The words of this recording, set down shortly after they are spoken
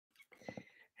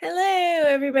Hello,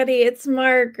 everybody. It's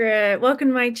Margaret. Welcome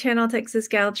to my channel, Texas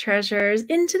Gal Treasures.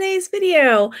 In today's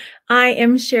video, I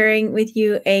am sharing with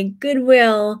you a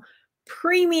Goodwill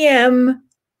Premium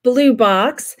Blue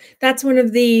Box. That's one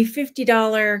of the $50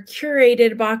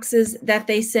 curated boxes that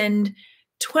they send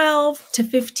 12 to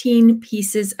 15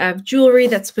 pieces of jewelry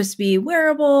that's supposed to be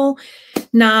wearable,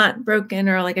 not broken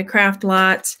or like a craft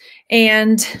lot.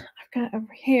 And I've got a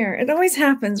hair. It always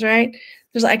happens, right?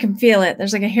 I can feel it.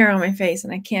 There's like a hair on my face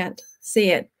and I can't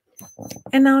see it.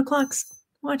 And now the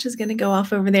watch is going to go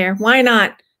off over there. Why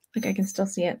not? Like I can still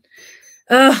see it.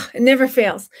 Ugh, it never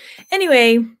fails.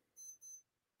 Anyway,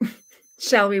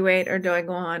 shall we wait or do I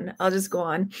go on? I'll just go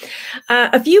on.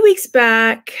 A few weeks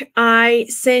back, I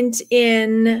sent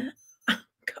in, oh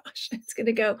gosh, it's going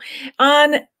to go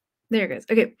on. There it goes.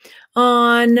 Okay.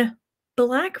 On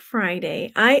Black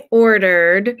Friday, I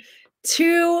ordered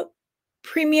 2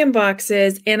 premium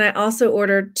boxes, and I also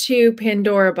ordered 2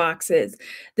 Pandora boxes.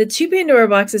 The 2 Pandora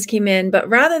boxes came in, but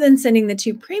rather than sending the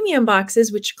 2 premium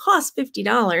boxes, which cost $50,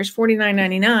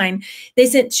 $49.99, they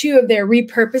sent 2 of their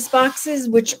repurpose boxes,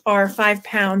 which are 5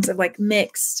 pounds of like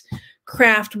mixed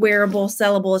craft, wearable,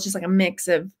 sellable. It's just like a mix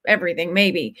of everything,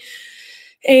 maybe.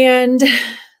 And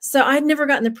so I'd never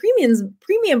gotten the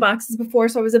premium boxes before,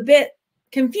 so I was a bit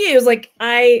confused. Like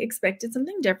I expected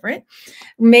something different.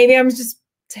 Maybe I'm just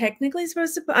technically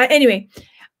supposed to, anyway,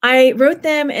 I wrote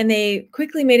them and they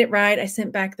quickly made it right. I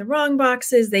sent back the wrong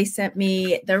boxes. They sent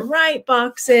me the right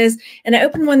boxes, and I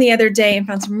opened one the other day and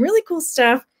found some really cool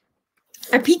stuff.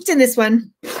 I peeked in this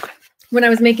one when I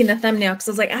was making the thumbnail because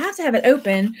I was like, I have to have it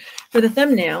open for the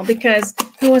thumbnail because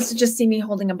who wants to just see me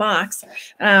holding a box?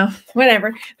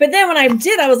 Whatever. But then when I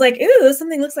did, I was like, ooh,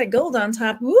 something looks like gold on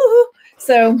top. Woo!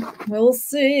 So we'll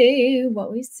see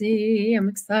what we see. I'm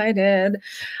excited.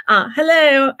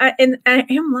 Hello, and I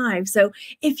am live. So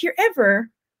if you're ever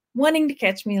wanting to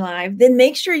catch me live, then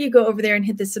make sure you go over there and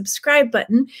hit the subscribe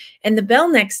button and the bell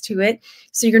next to it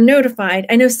so you're notified.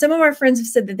 I know some of our friends have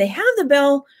said that they have the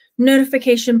bell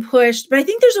notification pushed, but I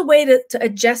think there's a way to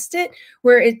adjust it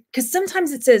where because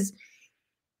sometimes it says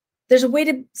there's a way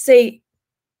to say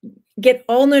get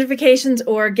all notifications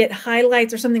or get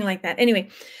highlights or something like that. Anyway,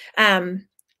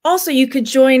 also you could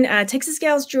join Texas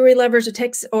Gals Jewelry Lovers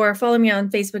or follow me on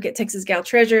Facebook at Texas Gal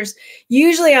Treasures.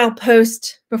 Usually I'll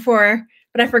post before,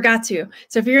 but I forgot to.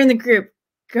 So if you're in the group,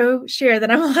 go share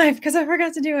that I'm live because I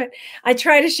forgot to do it. I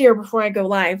try to share before I go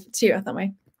live too. I thought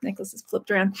my necklace is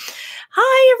flipped around.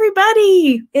 Hi,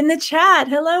 everybody in the chat.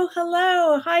 Hello,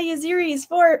 hello. Hi, Yaziri's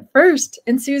first.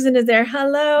 And Susan is there.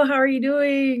 Hello, how are you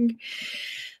doing?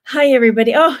 Hi,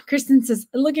 everybody. Oh, Kristen says,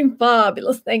 looking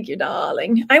fabulous. Thank you,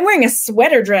 darling. I'm wearing a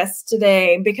sweater dress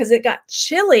today because it got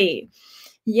chilly.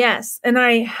 Yes, and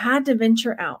I had to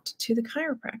venture out to the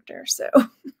chiropractor. So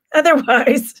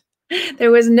otherwise,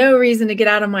 there was no reason to get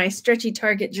out of my stretchy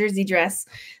Target jersey dress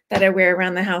that I wear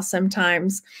around the house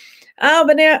sometimes. Oh,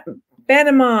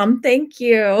 Banana Mom, thank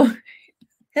you.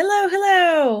 Hello,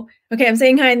 hello. Okay, I'm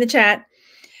saying hi in the chat.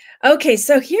 Okay,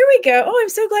 so here we go. Oh, I'm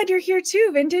so glad you're here too,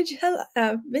 Vintage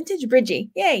Bridgie.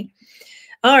 Yay.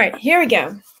 All right, here we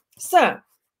go. So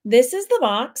this is the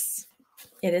box.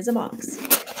 It is a box.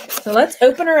 So let's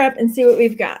open her up and see what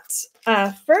we've got.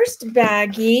 First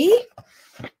baggie.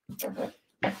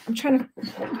 I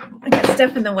got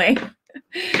stuff in the way.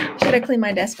 Should I clean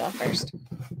my desk off first?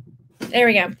 There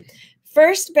we go.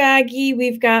 First baggie,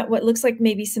 we've got what looks like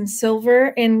maybe some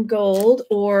silver and gold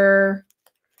or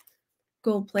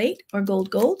gold plate or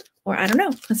gold, or I don't know.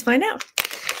 Let's find out.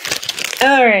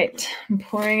 All right. I'm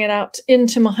pouring it out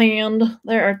into my hand.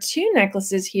 There are 2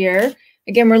 necklaces here.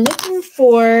 Again, we're looking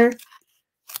for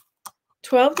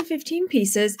 12 to 15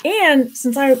 pieces. And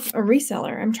since I'm a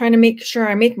reseller, I'm trying to make sure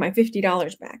I make my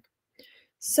 $50 back.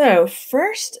 So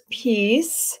first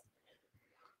piece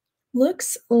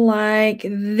looks like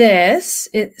this.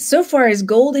 It so far is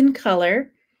gold in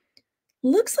color.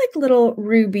 Looks like little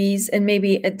rubies and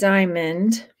maybe a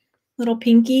diamond. Little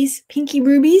pinky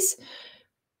rubies.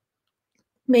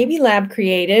 Maybe lab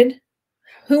created.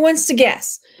 Who wants to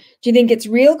guess? Do you think it's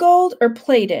real gold or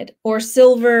plated or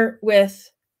silver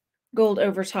with gold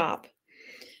over top?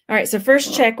 All right, so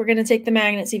first check. We're going to take the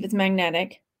magnet, see if it's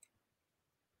magnetic.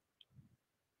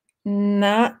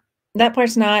 Not. That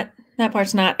part's not. That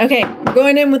part's not. Okay, we're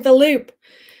going in with the loop.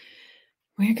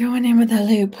 We're going in with a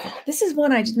loop. This is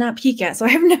one I did not peek at, so I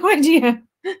have no idea.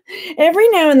 Every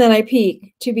now and then I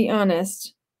peek, to be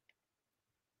honest.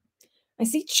 I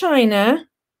see China,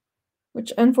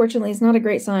 which unfortunately is not a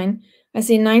great sign. I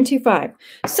see 925.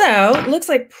 So it looks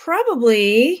like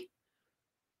probably,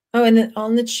 oh, and then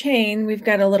on the chain, we've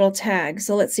got a little tag.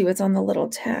 So let's see what's on the little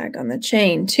tag on the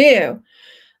chain too.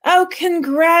 Oh,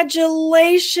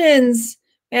 congratulations.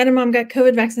 Anna mom got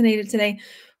COVID vaccinated today.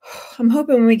 I'm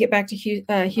hoping when we get back to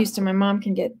Houston, my mom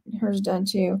can get hers done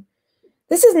too.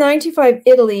 This is 925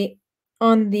 Italy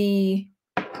on the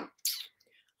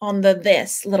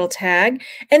this little tag.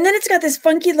 And then it's got this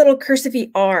funky little cursive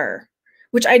R,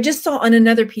 which I just saw on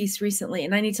another piece recently,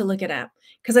 and I need to look it up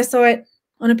because I saw it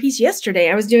on a piece yesterday.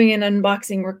 I was doing an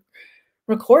unboxing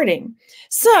recording.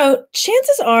 So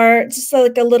chances are just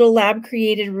like a little lab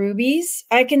created rubies.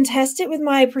 I can test it with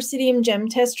my Presidium gem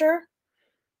tester,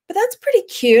 but that's pretty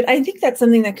cute. I think that's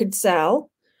something that could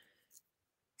sell.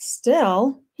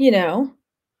 Still, you know,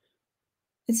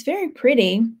 it's very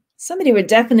pretty. Somebody would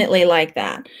definitely like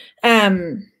that.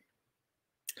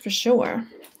 For sure.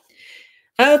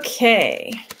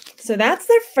 Okay. So that's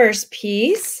their first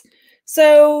piece.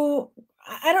 So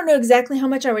I don't know exactly how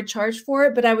much I would charge for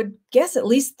it, but I would guess at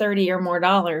least $30 or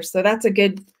more. So that's a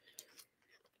good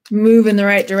move in the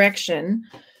right direction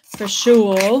for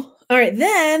sure. All right.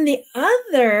 Then the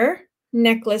other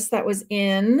necklace that was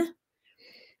in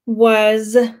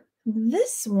was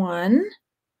this one.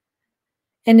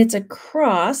 And it's a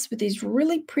cross with these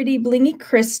really pretty blingy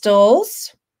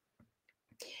crystals.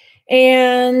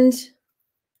 And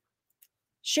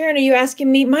Sharon, are you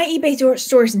asking me? My eBay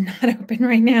store is not open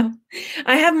right now.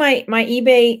 I have my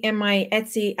eBay and my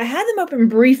Etsy. I had them open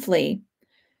briefly.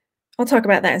 I'll talk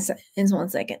about that in 1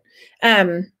 second.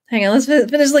 Hang on, let's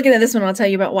finish looking at this one. I'll tell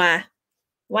you about why.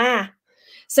 Why?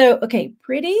 So, okay,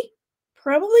 pretty,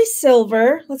 probably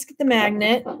silver. Let's get the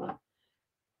magnet.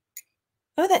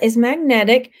 Oh, that is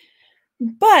magnetic.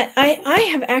 But I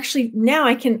have actually, now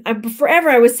I can, forever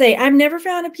I would say, I've never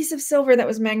found a piece of silver that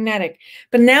was magnetic,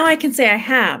 but now I can say I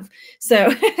have.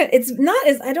 So it's not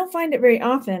as, I don't find it very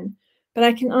often, but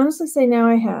I can honestly say now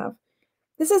I have.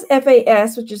 This is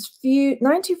FAS, which is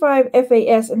 925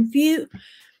 FAS and I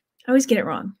always get it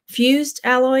wrong. Fused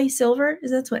alloy silver,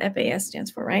 that's what FAS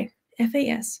stands for, right?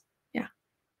 FAS, yeah.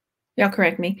 Y'all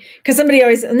correct me. Because somebody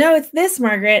always, no, it's this,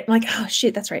 Margaret. I'm like, oh,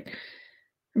 shoot, that's right.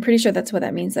 I'm pretty sure that's what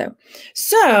that means, though.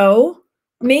 So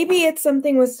maybe it's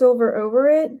something with silver over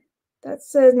it. That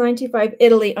says 925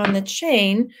 Italy on the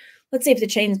chain. Let's see if the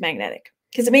chain's magnetic,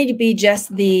 because it may be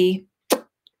just the,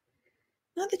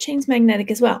 no, the chain's magnetic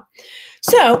as well.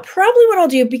 So probably what I'll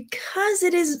do, because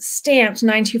it is stamped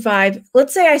 925,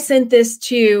 let's say I sent this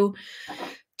to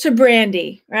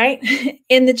Brandy, right,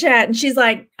 in the chat, and she's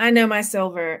like, I know my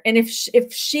silver. And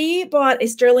if she bought a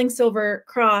sterling silver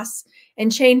cross and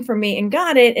chain for me and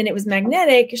got it, and it was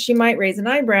magnetic, she might raise an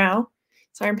eyebrow.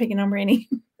 Sorry, I'm picking on Brandy.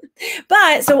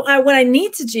 But so what I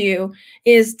need to do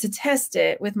is to test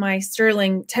it with my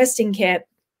sterling testing kit.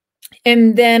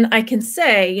 And then I can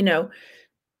say, you know,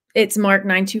 it's marked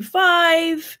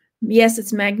 925. Yes,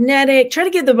 it's magnetic. Try to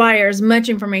give the buyer as much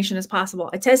information as possible.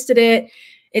 I tested it.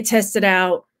 It tested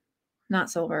out not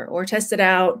silver, or tested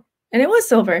out and it was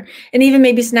silver. And even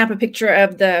maybe snap a picture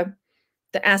of the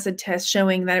acid test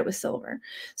showing that it was silver.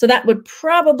 So that would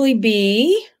probably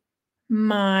be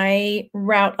my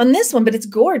route on this one, but it's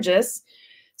gorgeous.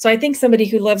 So I think somebody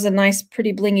who loves a nice,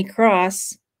 pretty blingy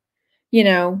cross, you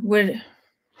know, would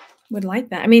like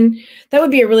that. I mean, that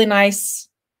would be a really nice,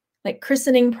 like,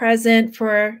 christening present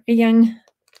for a young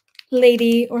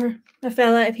lady or a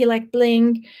fella if he liked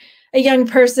bling, a young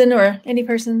person or any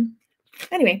person.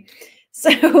 Anyway,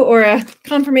 so, or a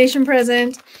confirmation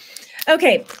present.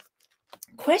 Okay.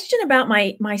 Question about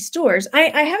my stores. I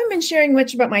haven't been sharing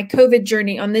much about my COVID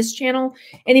journey on this channel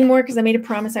anymore because I made a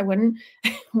promise I wouldn't.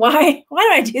 Why do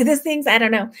I do these things? I don't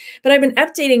know. But I've been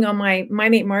updating on my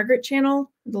Mate Margaret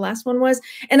channel. The last one was,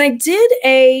 and I did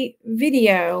a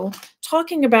video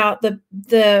talking about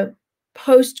the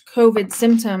post-COVID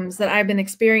symptoms that I've been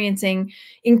experiencing,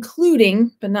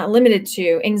 including, but not limited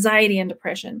to, anxiety and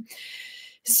depression.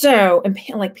 So, and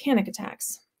like panic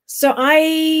attacks. So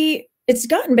it's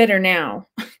gotten better now,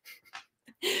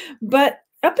 but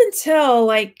up until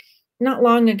like not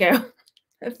long ago,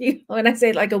 when I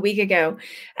say like a week ago,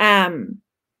 I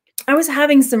was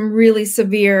having some really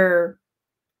severe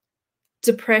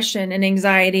depression and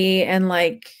anxiety and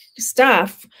like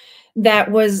stuff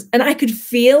that was, and I could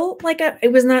feel like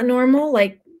it was not normal.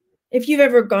 Like if you've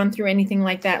ever gone through anything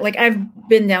like that, like I've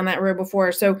been down that road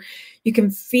before. So you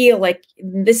can feel like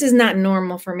this is not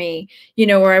normal for me, you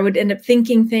know, or I would end up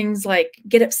thinking things like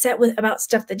get upset about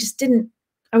stuff that just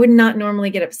I would not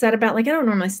normally get upset about. Like I don't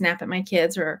normally snap at my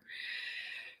kids, or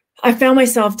I found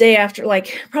myself day after,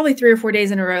 like probably 3 or 4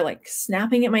 days in a row, like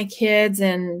snapping at my kids.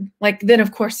 And like, then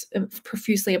of course,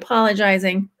 profusely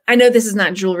apologizing. I know this is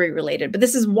not jewelry related, but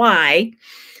this is why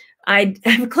I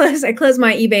closed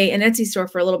my eBay and Etsy store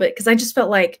for a little bit. Cause I just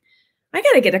felt like I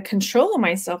got to get a control of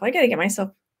myself. I got to get myself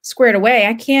squared away.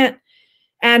 I can't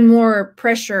add more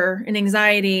pressure and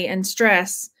anxiety and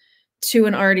stress to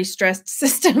an already stressed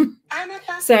system. I'm a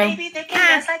boss baby that can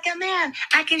dance like a man.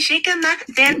 I can shake a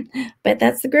man. But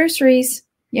that's the groceries.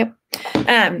 Yep.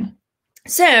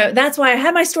 So that's why I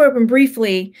had my store open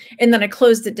briefly, and then I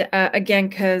closed it again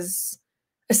because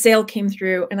a sale came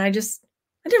through, and I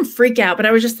didn't freak out, but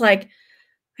I was just like,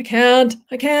 I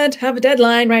can't have a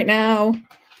deadline right now.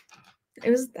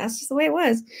 That's just the way it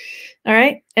was. All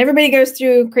right. Everybody goes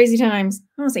through crazy times.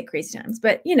 I won't say crazy times,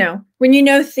 but you know, when you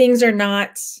know things are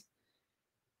not,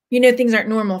 things aren't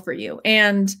normal for you.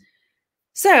 And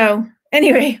so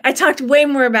anyway, I talked way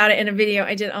more about it in a video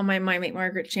I did on my My Mate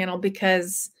Margaret channel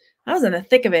because I was in the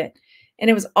thick of it and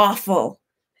it was awful.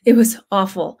 It was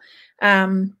awful.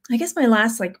 I guess my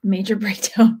last like major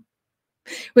breakdown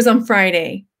was on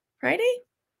Friday. Friday?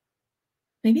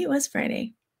 Maybe it was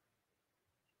Friday.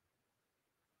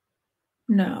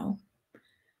 No,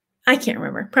 I can't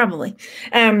remember. Probably.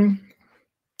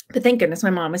 But thank goodness my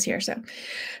mom was here. So,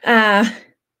 yeah,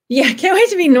 can't wait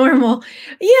to be normal.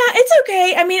 Yeah, it's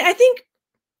okay. I mean,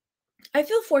 I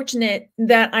feel fortunate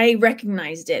that I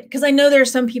recognized it because I know there are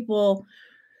some people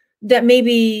that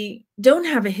maybe don't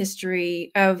have a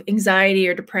history of anxiety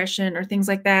or depression or things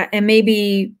like that, and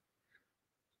maybe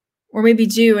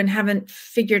do and haven't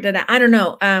figured it out. I don't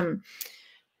know.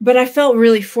 But I felt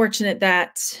really fortunate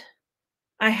that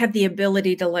I had the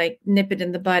ability to like nip it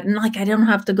in the bud, and like I don't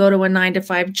have to go to a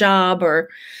 9-to-5 job, or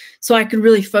so I could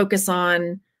really focus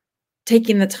on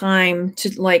taking the time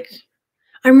to like.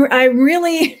 I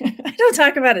really I don't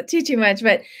talk about it too much,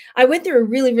 but I went through a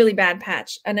really, really bad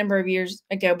patch a number of years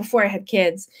ago before I had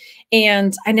kids,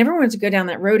 and I never wanted to go down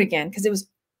that road again because it was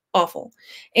awful.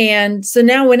 And so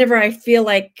now whenever I feel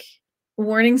like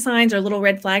warning signs or little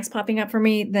red flags popping up for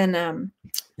me, then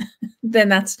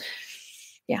that's,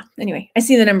 yeah. Anyway, I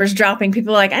see the numbers dropping.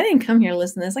 People are like, I didn't come here to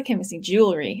listen to this. I came to see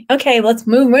jewelry. Okay, let's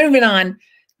moving on.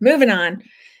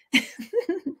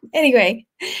 Anyway,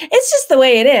 it's just the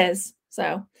way it is.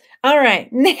 So, all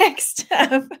right, next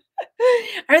up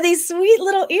are these sweet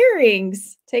little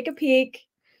earrings. Take a peek.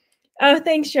 Oh,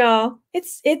 thanks, y'all.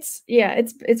 It's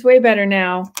way better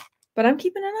now, but I'm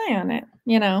keeping an eye on it,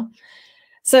 you know.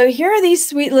 So here are these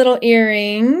sweet little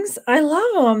earrings. I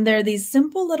love them. They're these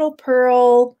simple little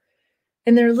pearl,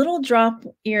 and they're little drop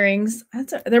earrings.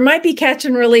 There might be catch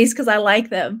and release because I like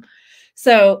them.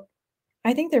 So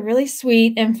I think they're really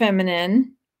sweet and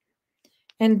feminine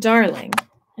and darling.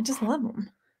 I just love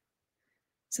them.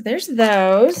 So there's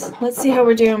those. Let's see how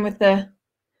we're doing with the,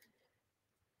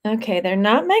 okay, they're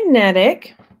not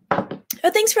magnetic.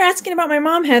 Oh, thanks for asking about my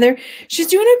mom, Heather. She's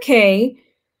doing okay.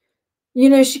 You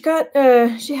know, she had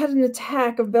an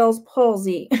attack of Bell's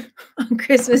palsy on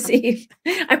Christmas Eve.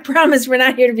 I promise we're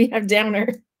not here to have downer.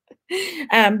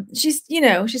 She's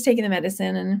taking the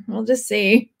medicine, and we'll just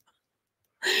see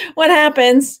what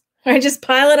happens. I just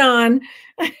pile it on.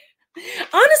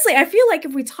 Honestly, I feel like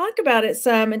if we talk about it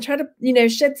some and try to,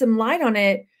 shed some light on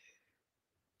it,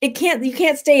 you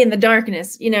can't stay in the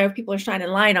darkness, if people are shining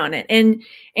light on it.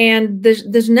 And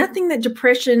there's nothing that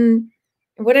depression,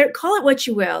 whatever, call it what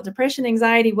you will, depression,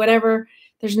 anxiety, whatever,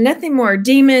 there's nothing more,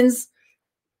 demons,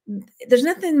 there's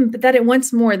nothing that it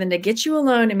wants more than to get you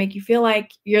alone and make you feel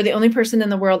like you're the only person in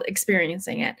the world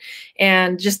experiencing it,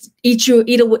 and just eat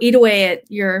away at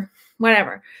your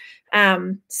whatever.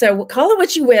 So call it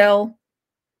what you will.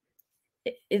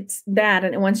 It's bad,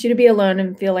 and it wants you to be alone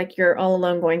and feel like you're all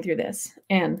alone going through this.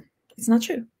 And it's not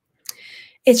true.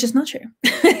 It's just not true.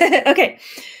 Okay.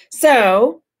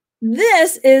 So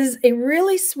this is a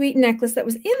really sweet necklace that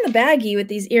was in the baggie with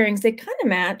these earrings. They kind of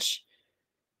match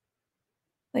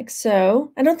like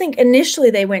so. I don't think initially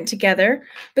they went together,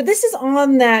 but this is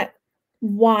on that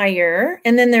wire.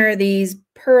 And then there are these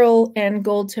pearl and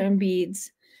gold tone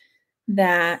beads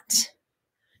that,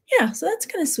 yeah, so that's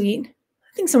kind of sweet.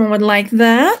 I think someone would like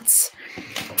that.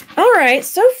 All right,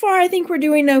 so far I think we're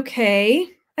doing okay.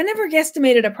 I never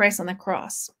guesstimated a price on the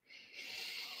cross.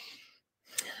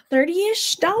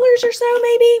 $30-ish or so,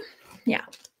 maybe? Yeah.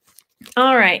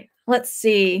 All right, let's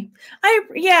see.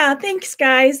 Yeah, thanks,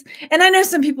 guys. And I know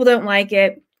some people don't like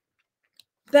it,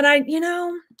 but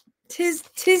tis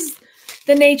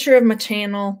the nature of my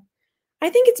channel. I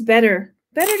think it's better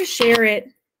to share it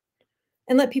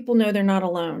and let people know they're not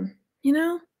alone,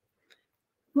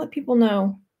 Let people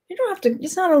know you don't have to,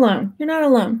 it's not alone. You're not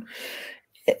alone.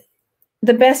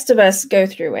 The best of us go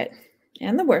through it,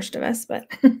 and the worst of us, but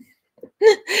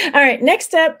all right,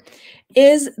 next up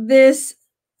is this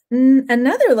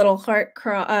another little heart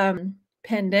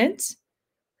pendant.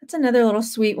 That's another little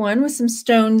sweet one with some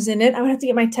stones in it. I would have to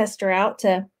get my tester out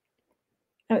to,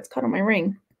 oh, it's caught on my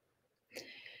ring.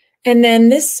 And then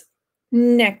this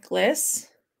necklace,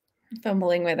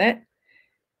 fumbling with it.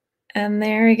 And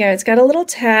there we go. It's got a little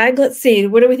tag. Let's see.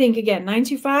 What do we think again?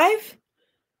 925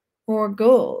 or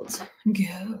gold?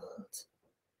 Gold.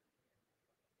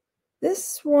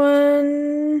 This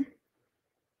one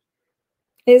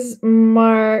is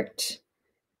marked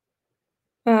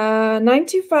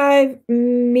 925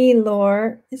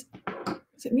 Milor. Is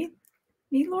it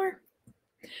Milor?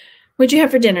 What'd you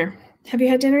have for dinner? Have you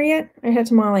had dinner yet? I had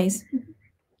tamales.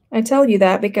 I tell you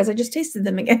that because I just tasted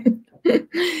them again.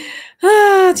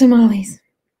 Tamales.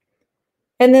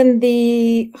 And then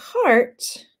the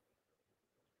heart.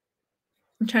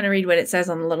 I'm trying to read what it says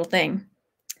on the little thing.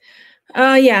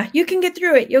 Yeah, you can get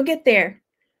through it. You'll get there.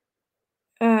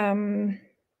 It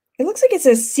looks like it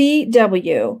says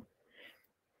CW.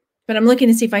 But I'm looking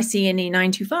to see if I see any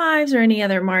 925s or any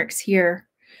other marks here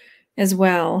as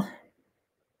well.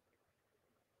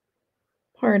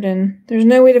 Pardon. There's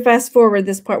no way to fast forward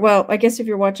this part. Well, I guess if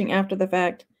you're watching after the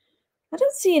fact. I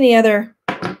don't see any other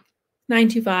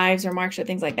 925s or marks or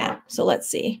things like that. So let's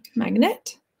see.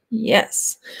 Magnet.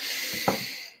 Yes.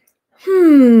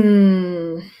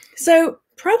 So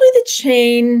probably the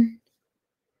chain,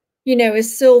 you know,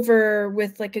 is silver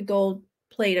with like a gold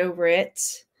plate over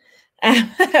it.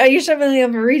 You're shoving a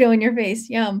burrito in your face.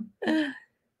 Yum.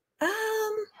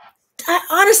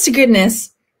 Honest to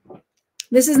goodness,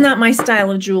 this is not my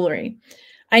style of jewelry.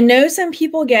 I know some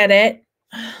people get it.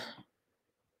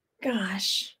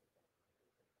 Gosh.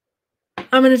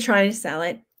 I'm going to try to sell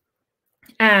it.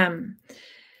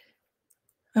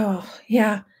 Oh,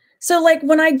 yeah. So like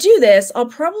when I do this, I'll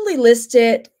probably list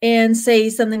it and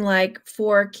say something like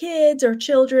for kids or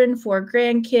children, for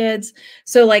grandkids.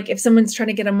 So like if someone's trying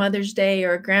to get a Mother's Day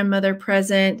or a grandmother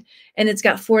present and it's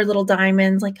got 4 little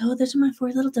diamonds, like, oh, those are my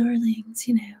 4 little darlings,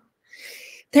 you know.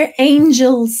 They're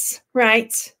angels,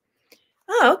 right?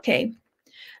 Oh, okay.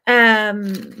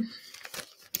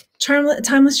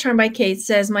 Timeless Charm by Kate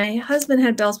says, my husband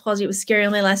had Bell's palsy. It was scary.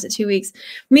 Only lasted 2 weeks.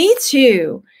 Me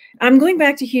too. I'm going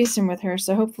back to Houston with her,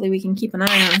 so hopefully we can keep an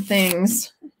eye on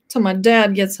things till my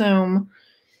dad gets home.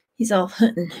 He's off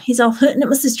hunting. He's off hunting at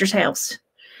my sister's house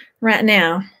right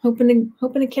now, hoping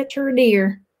to catch her a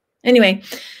deer. Anyway,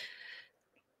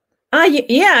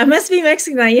 yeah, it must be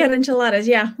Mexican night. You had enchiladas.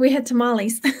 Yeah, we had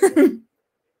tamales.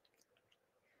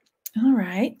 All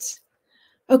right.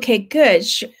 Okay, good.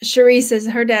 Cherie says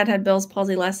her dad had Bell's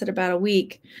palsy, lasted about a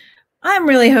week. I'm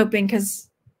really hoping because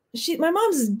my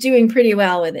mom's doing pretty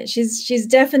well with it. She's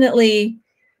definitely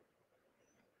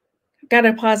got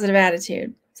a positive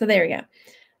attitude. So there we go.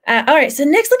 All right, so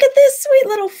next, look at this sweet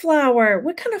little flower.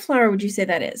 What kind of flower would you say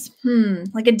that is?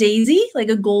 Like a daisy, like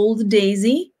a gold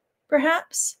daisy,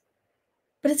 perhaps?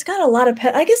 But it's got a lot of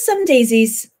I guess some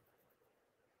daisies.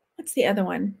 What's the other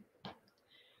one?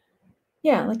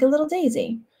 Yeah, like a little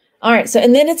daisy. All right, so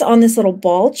and then it's on this little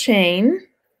ball chain,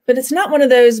 but it's not one of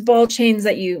those ball chains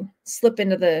that you slip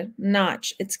into the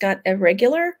notch. It's got a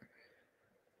regular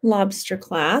lobster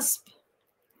clasp.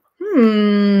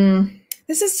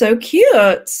 This is so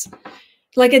cute.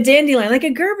 Like a dandelion, like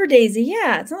a Gerber daisy.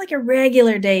 Yeah, it's not like a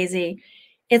regular daisy.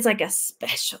 It's like a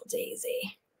special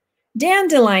daisy.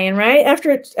 Dandelion, right?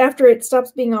 After it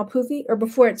stops being all poofy or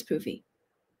before it's poofy.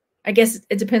 I guess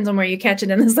it depends on where you catch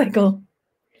it in the cycle.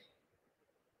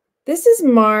 This is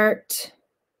marked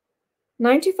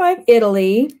 925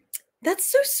 Italy. That's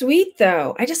so sweet,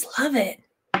 though. I just love it.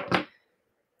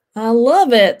 I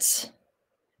love it.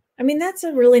 I mean, that's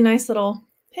a really nice little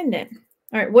pendant.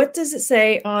 All right, what does it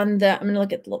say on the, I'm going to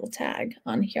look at the little tag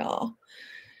on y'all.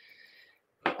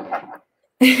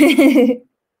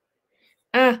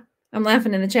 I'm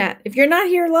laughing in the chat. If you're not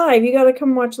here live, you got to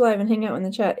come watch live and hang out in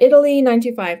the chat. Italy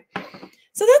 925.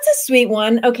 So that's a sweet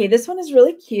one. Okay, this one is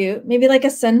really cute. Maybe like a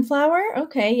sunflower.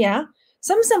 Okay, yeah.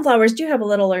 Some sunflowers do have a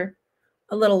littler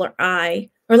eye,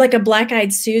 or like a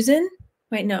black-eyed Susan.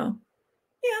 Wait, no.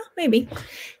 Yeah, maybe.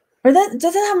 Or that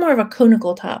does it have more of a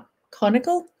conical top?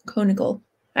 Conical?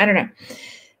 I don't know.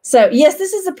 So yes,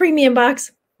 this is a premium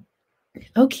box.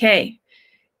 Okay.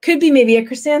 Could be maybe a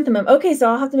chrysanthemum. Okay, so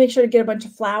I'll have to make sure to get a bunch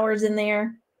of flowers in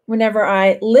there whenever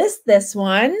I list this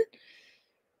one.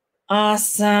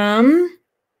 Awesome.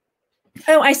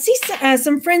 Oh, I see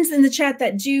some friends in the chat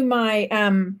that do my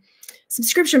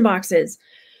subscription boxes.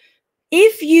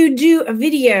 If you do a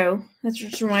video, that's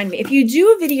just remind me, if you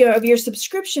do a video of your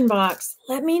subscription box,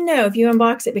 let me know if you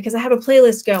unbox it, because I have a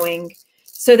playlist going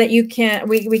so that you can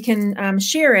we can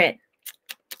share it,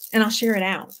 and I'll share it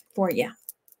out for you.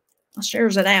 I'll share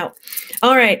it out.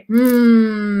 All right. What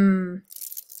do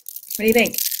you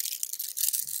think?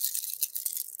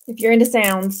 If you're into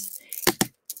sounds.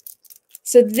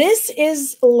 So this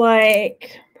is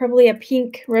like probably a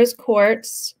pink rose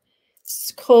quartz.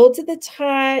 It's cold to the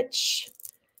touch.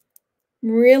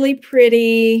 Really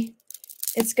pretty.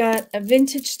 It's got a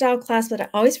vintage style clasp that I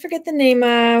always forget the name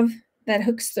of that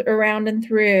hooks around and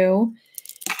through.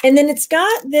 And then it's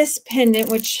got this pendant,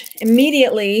 which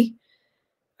immediately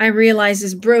I realize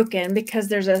is broken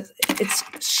because it's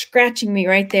scratching me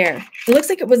right there. It looks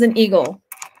like it was an eagle,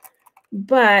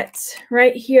 but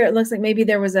right here, it looks like maybe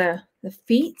there was the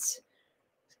feet.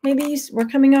 Maybe were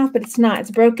coming off, but it's not. It's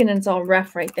broken and it's all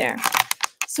rough right there.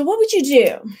 So what would you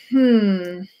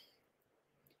do?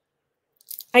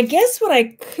 I guess what I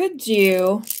could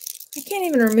do, I can't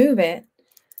even remove it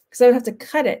because I would have to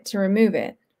cut it to remove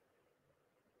it.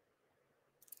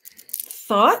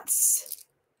 Thoughts?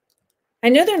 I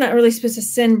know they're not really supposed to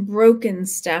send broken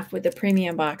stuff with the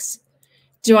premium box.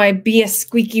 Do I be a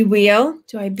squeaky wheel?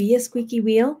 Do I be a squeaky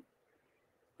wheel?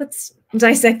 Let's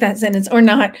dissect that sentence or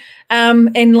not.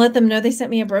 And let them know they sent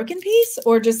me a broken piece,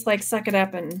 or just like suck it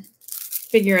up and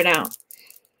figure it out.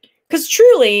 Because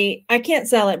truly, I can't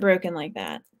sell it broken like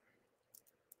that.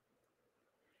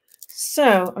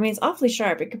 So, I mean, it's awfully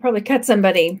sharp. It could probably cut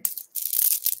somebody.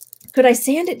 Could I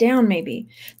sand it down maybe?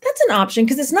 That's an option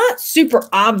because it's not super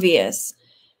obvious.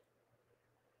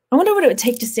 I wonder what it would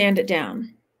take to sand it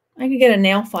down. I could get a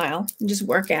nail file and just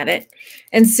work at it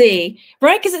and see,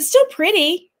 right? Because it's still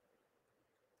pretty.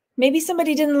 Maybe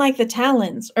somebody didn't like the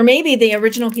talons, or maybe the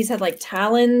original piece had like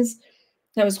talons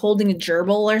that was holding a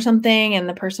gerbil or something, and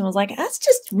the person was like, that's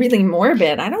just really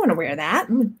morbid. I don't want to wear that.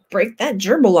 I'm going to break that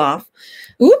gerbil off.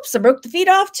 Oops, I broke the feet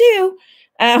off too.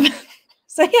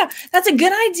 So yeah, that's a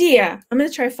good idea. I'm going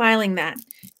to try filing that.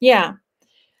 Yeah.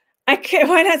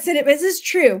 Why not send it? But this is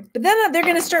true. But then they're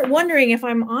going to start wondering if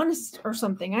I'm honest or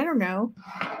something. I don't know.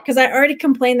 Because I already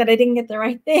complained that I didn't get the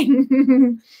right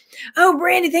thing. Oh,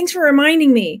 Brandy, thanks for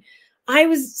reminding me.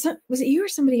 Was it you or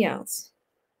somebody else?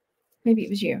 Maybe it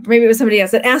was you. Maybe it was somebody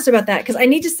else that asked about that. Because I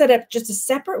need to set up just a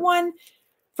separate one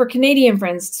for Canadian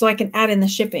friends so I can add in the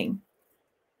shipping.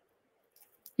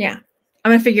 Yeah.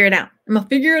 I'm going to figure it out. I'm going to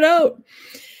figure it out.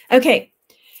 Okay.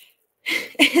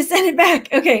 Send it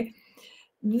back. Okay.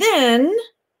 Then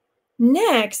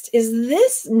next is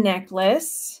this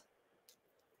necklace,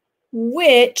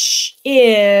 which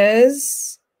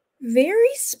is very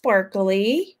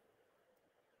sparkly,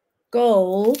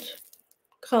 gold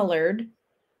colored.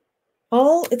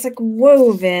 It's like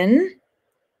woven,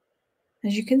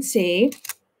 as you can see.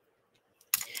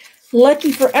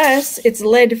 Lucky for us, it's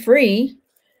lead free.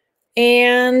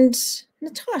 And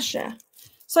Natasha.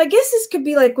 So I guess this could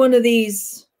be like one of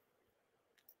these,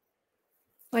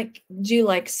 like, do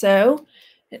like so.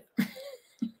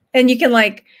 And you can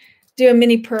like do a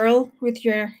mini pearl with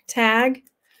your tag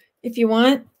if you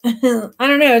want. I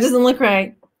don't know. It doesn't look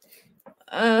right.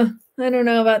 I don't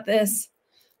know about this.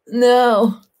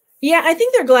 No. Yeah, I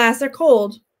think they're glass. They're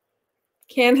cold.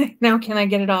 Now can I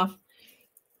get it off?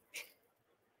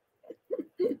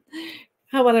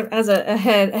 How about as a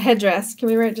headdress? Can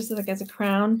we wear it just like as a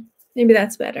crown? Maybe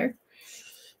that's better.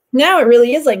 Now it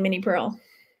really is like mini pearl.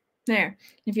 There.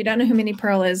 If you don't know who mini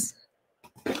pearl is,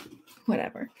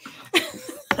 whatever.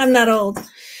 I'm not old.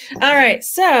 All right.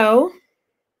 So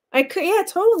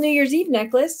total New Year's Eve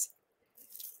necklace.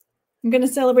 I'm going to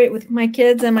celebrate with my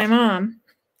kids and my mom.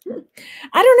 I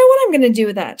don't know what I'm going to do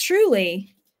with that.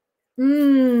 Truly.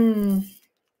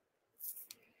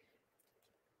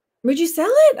 Would you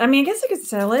sell it? I mean, I guess I could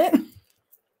sell it.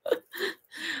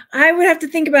 I would have to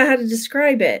think about how to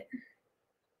describe it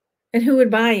and who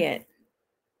would buy it.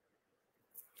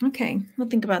 Okay, we'll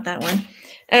think about that one.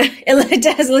 It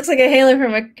does. It looks like a halo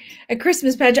from a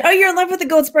Christmas pageant. Oh, you're in love with the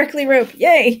gold sparkly rope.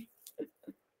 Yay.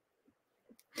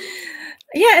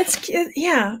 Yeah, it's cute.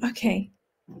 Yeah, okay.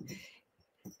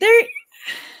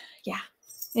 Yeah.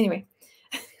 Anyway.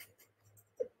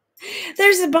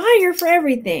 There's a buyer for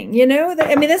everything, you know?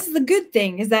 I mean, this is the good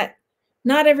thing, is that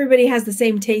not everybody has the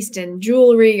same taste in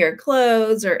jewelry or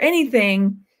clothes or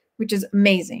anything, which is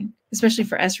amazing, especially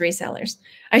for us resellers.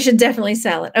 I should definitely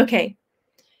sell it. Okay.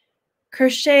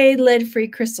 Crochet lead-free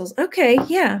crystals. Okay,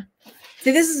 yeah.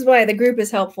 See, this is why the group is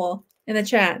helpful in the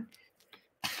chat.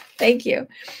 Thank you.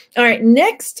 All right,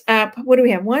 next up, what do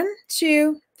we have? 1,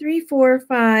 2, 3, 4,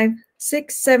 5,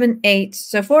 6, 7, 8.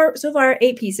 So far,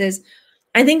 8 pieces.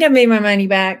 I think I made my money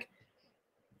back.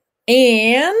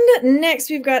 And next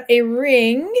we've got a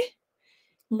ring.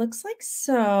 Looks like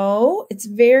so. It's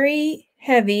very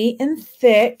heavy and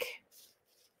thick.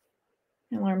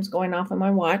 Alarm's going off on my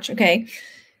watch. Okay.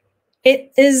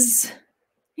 It is,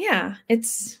 yeah,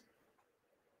 it's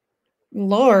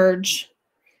large.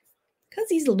 Because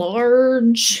he's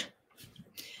large.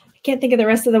 I can't think of the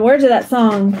rest of the words of that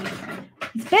song.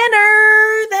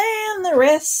 Better than the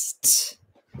rest.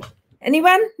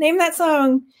 Anyone? Name that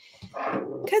song.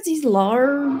 Because he's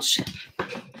large.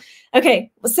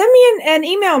 Okay. Well, send me an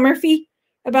email, Murphy,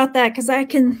 about that because I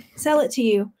can sell it to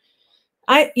you.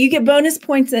 You get bonus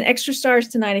points and extra stars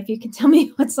tonight if you can tell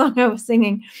me what song I was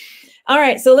singing. All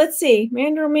right. So let's see.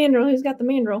 Mandrel. Who's got the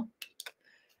mandrel?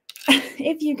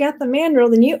 If you got the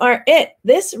mandrel, then you are it.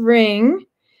 This ring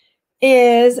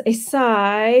is a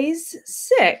size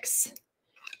 6.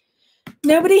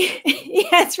 Nobody?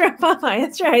 Yeah, it's from Popeye.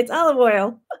 That's right. It's olive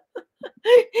oil.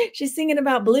 She's singing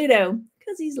about Bluto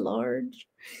because he's large.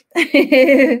 All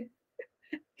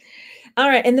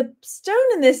right. And the stone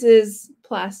in this is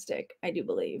plastic, I do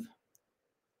believe.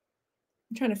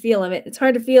 I'm trying to feel of it. It's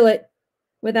hard to feel it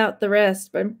without the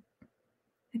rest, but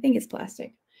I think it's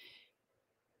plastic.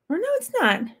 Or no, it's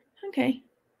not. Okay.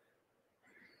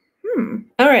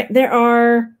 All right. There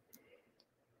are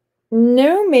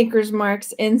no maker's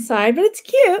marks inside, but it's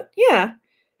cute. Yeah.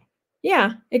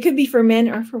 Yeah. It could be for men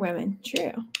or for women.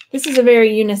 True. This is a very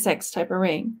unisex type of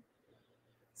ring.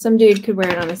 Some dude could wear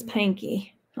it on his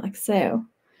pinky, like so.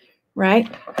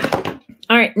 Right?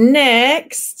 All right.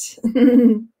 Next.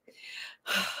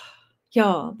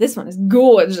 Y'all, this one is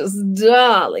gorgeous,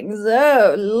 darlings.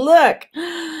 Oh, look.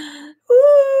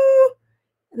 Ooh.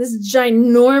 This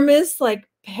ginormous, like,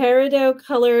 peridot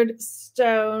colored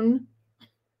stone.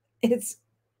 It's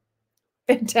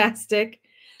fantastic.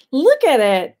 Look at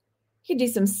it. You could do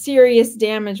some serious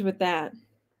damage with that.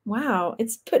 Wow.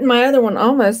 It's putting my other one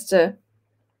almost to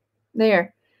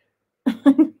there.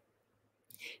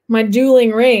 My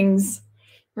dueling rings,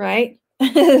 right?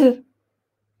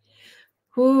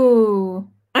 Ooh.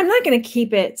 I'm not going to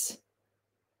keep it.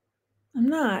 I'm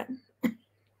not.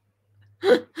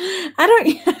 I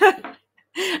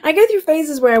go through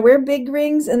phases where I wear big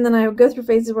rings and then I go through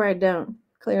phases where I don't,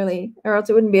 clearly, or else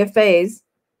it wouldn't be a phase.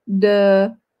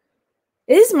 Duh.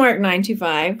 It is Mark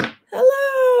 925.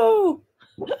 Hello.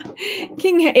 Or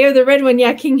the red one.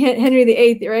 Yeah, King Henry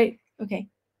VIII, right? Okay.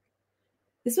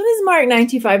 This one is Mark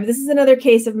 925. This is another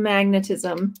case of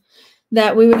magnetism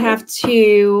that we would have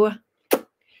to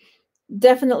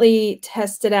definitely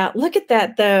test it out. Look at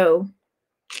that, though.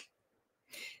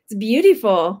 It's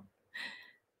beautiful.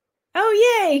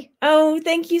 Oh, yay. Oh,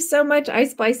 thank you so much. I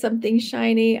spy something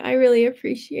shiny. I really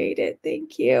appreciate it.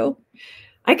 Thank you.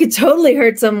 I could totally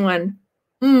hurt someone.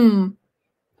 I'll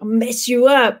mess you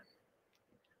up.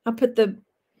 I'll put the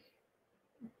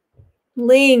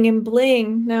bling and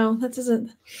bling. No, that's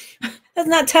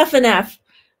not tough enough.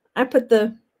 I put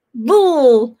the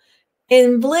bull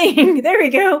and bling. There we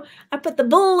go. I put the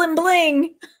bull and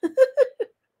bling.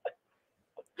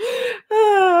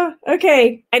 Oh,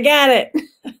 okay. I got it.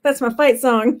 That's my fight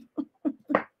song.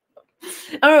 All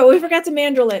right. We forgot to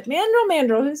mandrel it.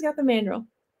 Mandrel. Who's got the mandrel?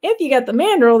 If you got the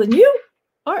mandrel, then you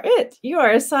are it. You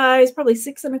are a size probably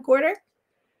 6 1/4.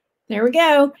 There we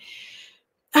go.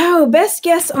 Oh, best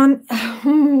guess on.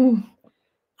 I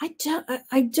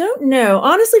don't know.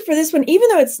 Honestly, for this one, even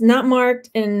though it's not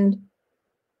marked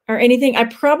or anything, I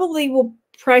probably will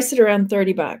price it around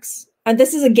 $30.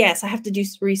 This is a guess. I have to do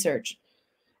research.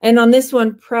 And on this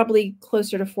one, probably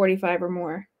closer to 45 or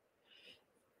more.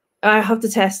 I have to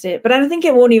test it, but I don't think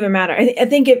it won't even matter.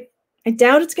 I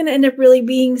doubt it's going to end up really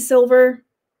being silver.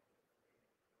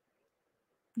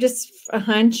 Just a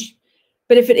hunch.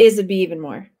 But if it is, it'd be even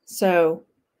more. So,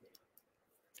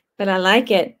 but I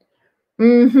like it. I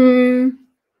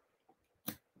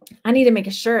need to make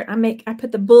a shirt. I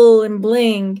put the bull and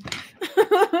bling.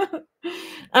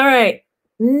 All right.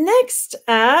 Next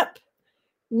up,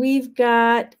 we've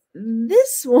got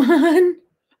this one.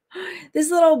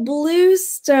 This little blue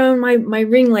stone. My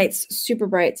ring light's super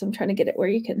bright, so I'm trying to get it where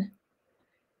you can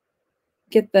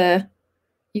get a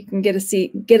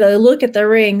look at the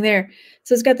ring there.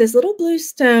 So it's got this little blue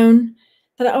stone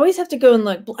that I always have to go and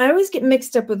look. I always get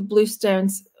mixed up with blue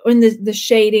stones in the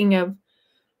shading of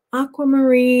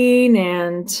aquamarine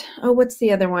and what's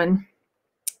the other one?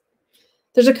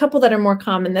 There's a couple that are more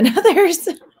common than others.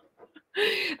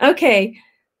 Okay.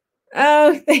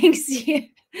 Oh, thanks.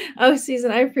 Oh,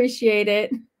 Susan, I appreciate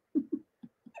it.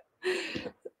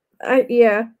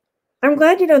 Yeah. I'm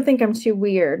glad you don't think I'm too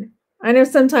weird. I know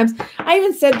sometimes I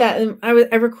even said that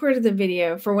I recorded the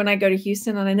video for when I go to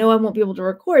Houston, and I know I won't be able to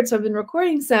record, so I've been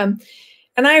recording some,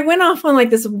 and I went off on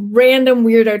like this random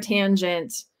weirdo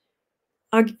tangent.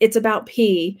 It's about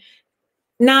pee,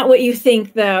 not what you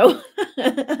think though.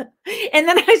 And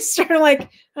then I started like,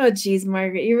 oh geez,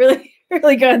 Margaret, you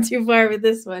really gone too far with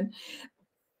this one.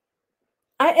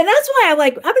 And that's why I'm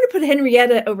going to put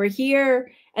Henrietta over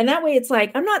here. And that way it's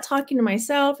like, I'm not talking to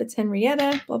myself. It's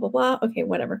Henrietta, blah, blah, blah. Okay,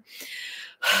 whatever.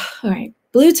 All right.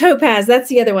 Blue topaz. That's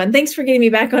the other one. Thanks for getting me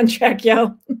back on track,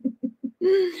 yo.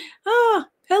 Oh,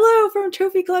 hello from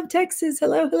Trophy Club, Texas.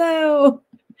 Hello, hello.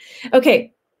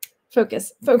 Okay,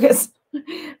 focus, focus.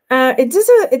 It does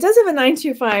have a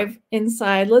 925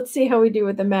 inside. Let's see how we do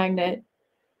with the magnet.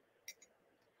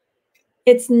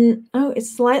 It's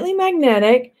slightly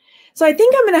magnetic. So I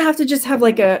think I'm going to have to just have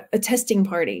like a testing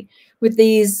party with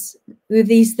these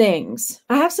things.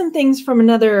 I have some things from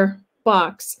another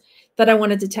box that I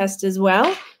wanted to test as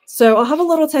well. So I'll have a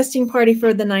little testing party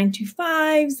for the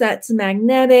 925s that's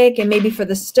magnetic, and maybe for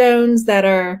the stones that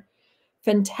are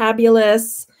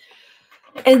fantabulous,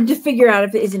 and to figure out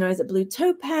if it is, is it blue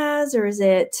topaz or is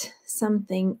it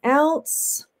something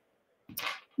else? What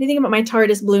do you think about my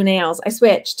TARDIS blue nails? I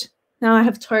switched. Now I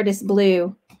have TARDIS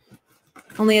blue.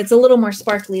 Only it's a little more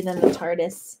sparkly than the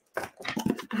TARDIS.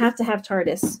 I have to have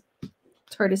TARDIS.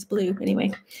 TARDIS blue,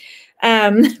 anyway.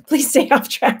 Please stay off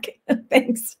track.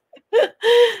 Thanks.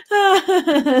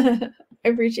 I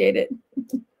appreciate it.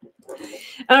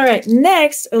 All right,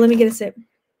 next. Oh, let me get a sip.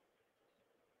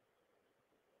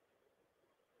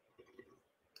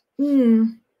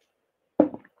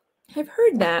 I've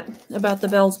heard that about the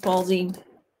Bell's palsy.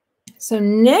 So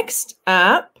next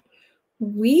up,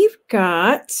 we've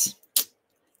got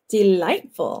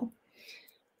delightful.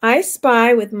 I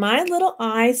spy with my little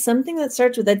eye something that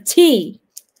starts with a T.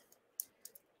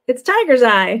 It's tiger's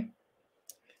eye.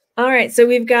 All right, so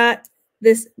we've got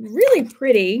this really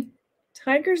pretty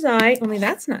tiger's eye, only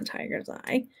that's not tiger's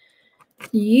eye.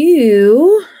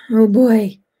 Oh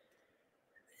boy.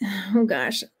 Oh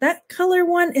gosh, that color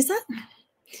one, this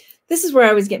is where I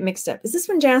always get mixed up. Is this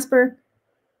one Jasper?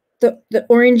 The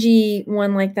orangey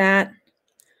one like that?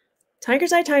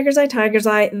 Tiger's eye, tiger's eye, tiger's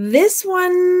eye. This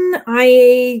one,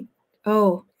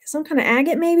 some kind of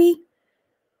agate maybe?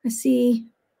 I see.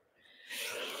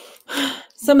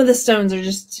 Some of the stones are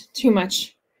just too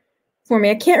much for me.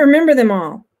 I can't remember them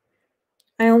all.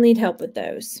 I'll need help with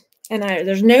those. And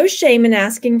there's no shame in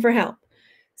asking for help.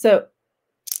 So,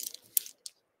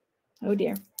 oh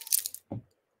dear.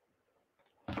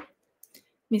 Let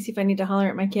me see if I need to holler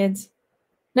at my kids.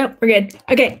 Nope, we're good.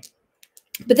 Okay.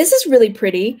 But this is really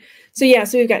pretty. So yeah,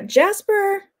 so we've got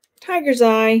Jasper, tiger's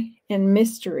eye, and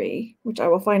mystery, which I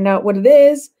will find out what it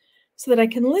is so that I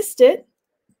can list it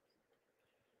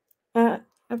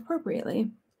appropriately.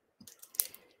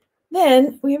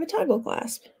 Then we have a toggle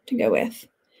clasp to go with.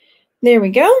 There we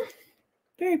go.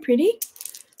 Very pretty.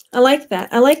 I like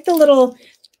that. I like the little,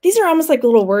 these are almost like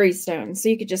little worry stones. So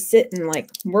you could just sit and like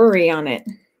worry on it.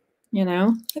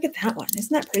 Look at that one.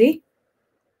 Isn't that pretty?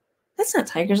 That's not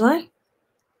tiger's eye.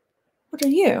 What are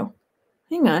you?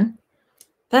 Hang on.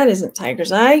 That isn't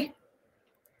tiger's eye.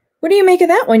 What do you make of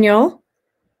that one, y'all?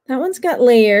 That one's got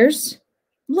layers.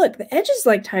 Look, the edge is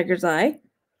like tiger's eye.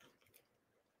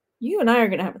 You and I are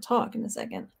going to have a talk in a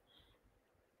second.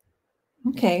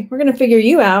 Okay, we're going to figure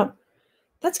you out.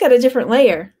 That's got a different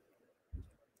layer.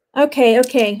 Okay.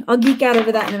 I'll geek out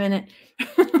over that in a minute.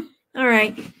 All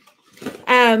right.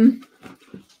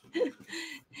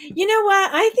 You know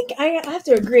what? I think I have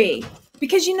to agree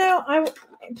because,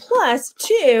 plus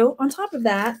two, on top of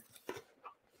that,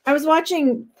 I was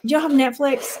watching, do y'all have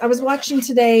Netflix? I was watching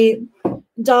today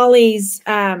Dolly's,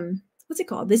 what's it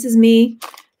called? This Is Me,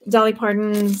 Dolly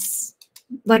Parton's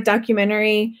like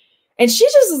documentary. And she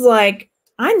just is like,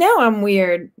 I know I'm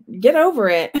weird. Get over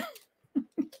it.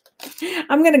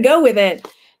 I'm going to go with it,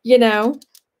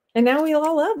 and now we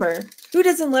all love her. Who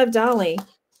doesn't love Dolly?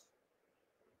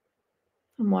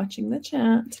 I'm watching the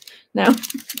chat. No,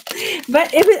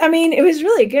 but it was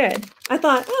really good. I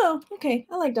thought, oh, okay.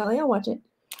 I like Dolly. I'll watch it.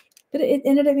 But it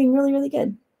ended up being really, really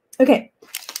good. Okay.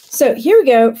 So here we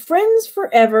go. Friends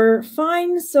Forever,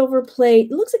 fine silver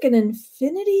plate. It looks like an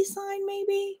infinity sign,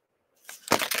 maybe,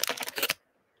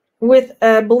 with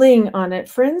a bling on it.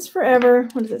 Friends Forever.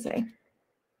 What does it say?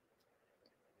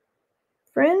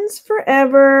 Friends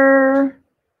Forever.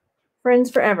 Friends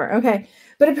Forever. Okay.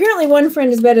 But apparently one friend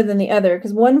is better than the other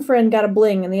because one friend got a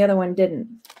bling and the other one didn't.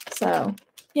 So,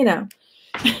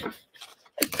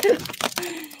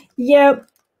 Yep.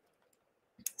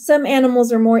 Some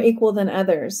animals are more equal than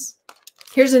others.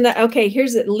 Here's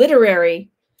it. Literary.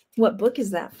 What book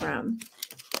is that from?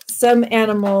 Some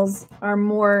animals are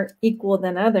more equal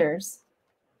than others.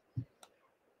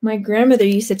 My grandmother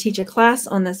used to teach a class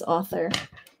on this author.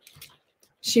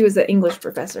 She was an English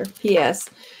professor. P.S.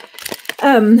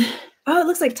 Oh, it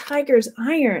looks like tiger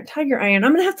iron.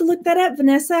 I'm going to have to look that up,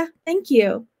 Vanessa. Thank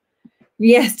you.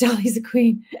 Yes, Dolly's a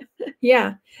queen.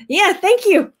 Yeah. Thank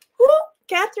you. Woo,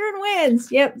 Catherine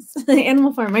wins. Yep.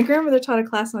 Animal Farm. My grandmother taught a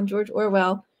class on George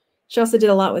Orwell. She also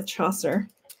did a lot with Chaucer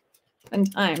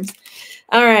and Times.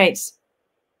 All right.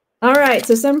 All right.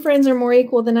 So some friends are more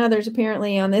equal than others,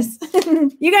 apparently, on this.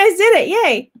 You guys did it.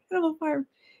 Yay.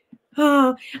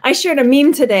 Oh, I shared a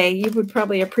meme today. You would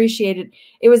probably appreciate it.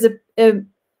 It was a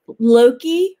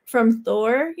Loki from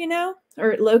Thor, you know,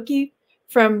 or Loki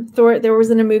from Thor. There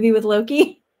was in a movie with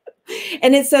Loki.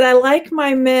 And it said, I like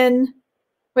my men.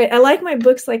 Wait, I like my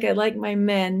books like I like my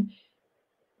men.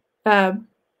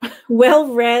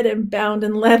 Well read and bound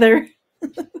in leather.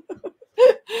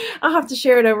 I'll have to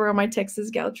share it over on my Texas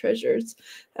Gal Treasures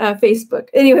Facebook.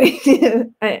 Anyway,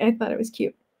 I thought it was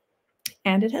cute.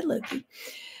 And it had Loki.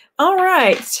 All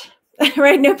right.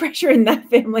 Right, no pressure in that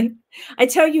family. I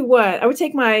tell you what, I would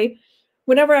take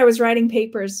whenever I was writing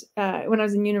papers when I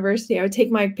was in university, I would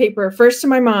take my paper first to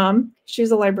my mom. She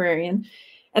was a librarian.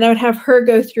 And I would have her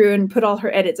go through and put all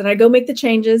her edits. And I'd go make the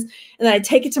changes. And then I'd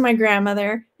take it to my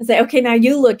grandmother and say, okay, now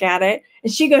you look at it.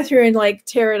 And she'd go through and like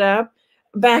tear it up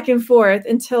back and forth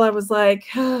until I was like,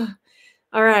 oh,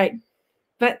 all right.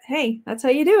 But hey, that's how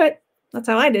you do it. That's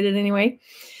how I did it anyway.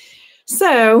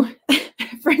 So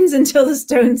friends until the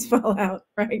stones fall out,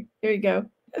 right? There you go.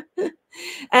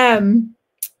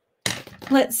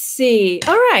 Let's see.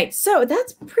 All right. So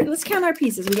that's pretty, let's count our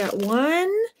pieces. We got 1,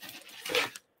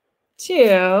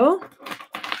 2,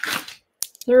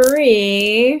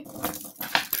 3,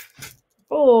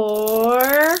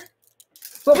 4.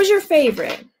 What was your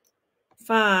favorite?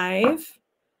 5,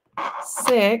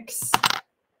 6,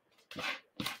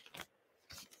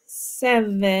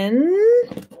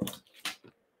 7.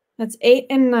 That's 8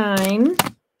 and 9.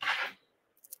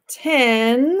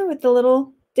 10 with the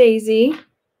little daisy.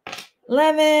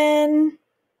 11,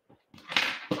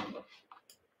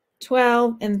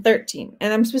 12, and 13.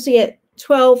 And I'm supposed to get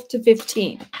 12 to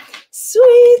 15.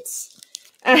 Sweet.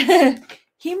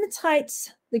 Hematites,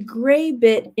 the gray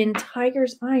bit in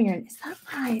Tiger's Iron. Is that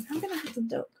right? I'm going to have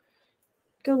to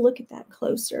go look at that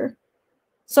closer.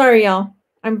 Sorry, y'all.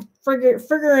 I'm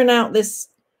figuring out this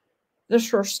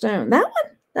short stone. That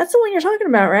one? That's the one you're talking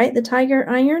about, right? The Tiger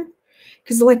Iron?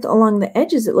 Because like along the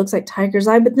edges, it looks like Tiger's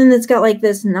Eye, but then it's got like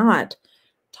this knot.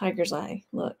 Tiger's Eye.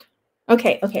 Look.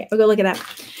 Okay. I'll go look at that.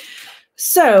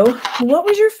 So, what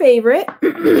was your favorite?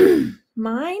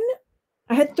 Mine,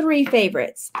 I had 3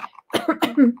 favorites.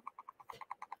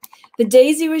 The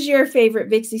daisy was your favorite,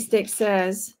 Vixie Stick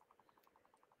says.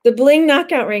 The bling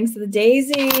knockout ring, so the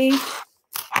daisy.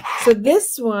 So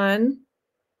this one,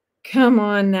 come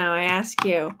on now, I ask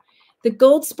you. The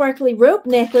gold sparkly rope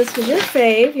necklace was your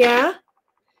fave, yeah?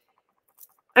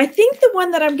 I think the one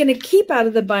that I'm going to keep out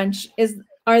of the bunch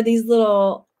are these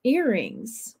little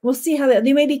earrings. We'll see how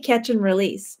they may be catch and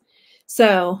release.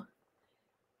 So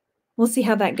we'll see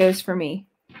how that goes for me.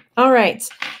 All right.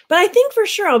 But I think for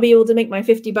sure I'll be able to make my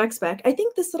 $50 back. I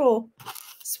think this little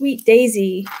sweet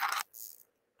daisy,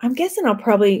 I'm guessing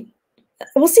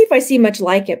we'll see if I see much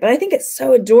like it, but I think it's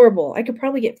so adorable. I could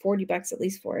probably get $40 at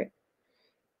least for it.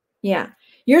 Yeah.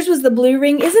 Yours was the blue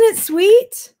ring. Isn't it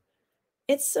sweet?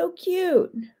 It's so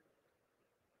cute.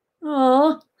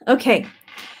 Oh, okay.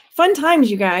 Fun times,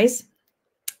 you guys.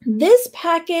 This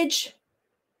package,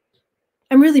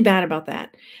 I'm really bad about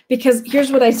that because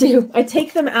here's what I do. I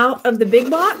take them out of the big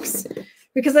box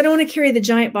because I don't want to carry the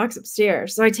giant box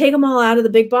upstairs. So I take them all out of the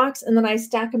big box and then I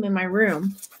stack them in my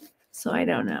room. So I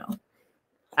don't know.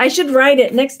 I should write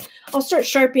it next. I'll start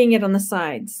sharpieing it on the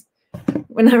sides.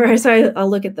 Whenever I'll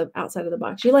look at the outside of the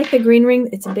box. You like the green ring?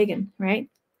 It's a big one, right?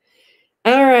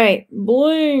 All right,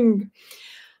 bling.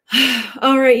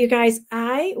 All right, you guys,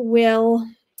 let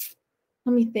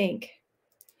me think.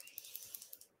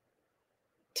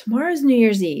 Tomorrow's New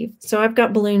Year's Eve, so I've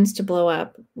got balloons to blow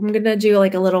up. I'm going to do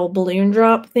like a little balloon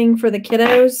drop thing for the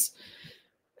kiddos.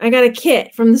 I got a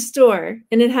kit from the store,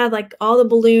 and it had like all the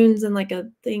balloons and like a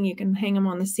thing you can hang them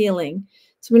on the ceiling.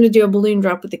 So I'm going to do a balloon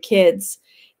drop with the kids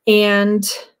and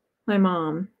my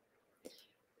mom.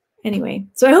 Anyway,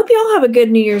 so I hope you all have a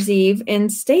good New Year's Eve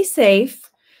and stay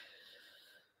safe.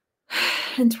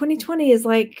 And 2020 is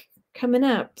like coming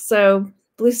up. So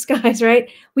blue skies, right?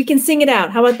 We can sing it out.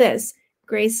 How about this?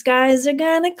 Gray skies are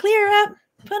gonna clear up.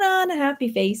 Put on a happy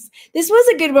face. This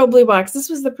was a Goodwill Blue Box. This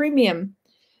was the premium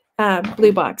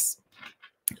Blue Box.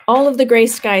 All of the gray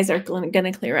skies are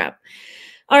gonna clear up.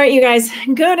 All right, you guys,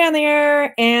 go down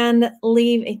there and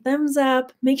leave a thumbs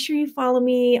up. Make sure you follow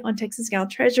me on Texas Gal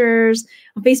Treasures,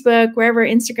 on Facebook, wherever,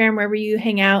 Instagram, wherever you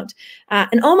hang out.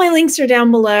 And all my links are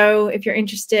down below if you're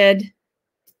interested.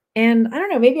 And I don't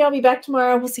know, maybe I'll be back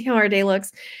tomorrow. We'll see how our day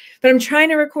looks. But I'm trying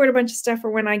to record a bunch of stuff for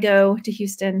when I go to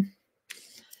Houston.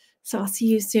 So I'll see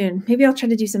you soon. Maybe I'll try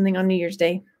to do something on New Year's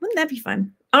Day. Wouldn't that be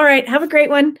fun? All right, have a great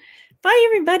one. Bye,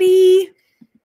 everybody.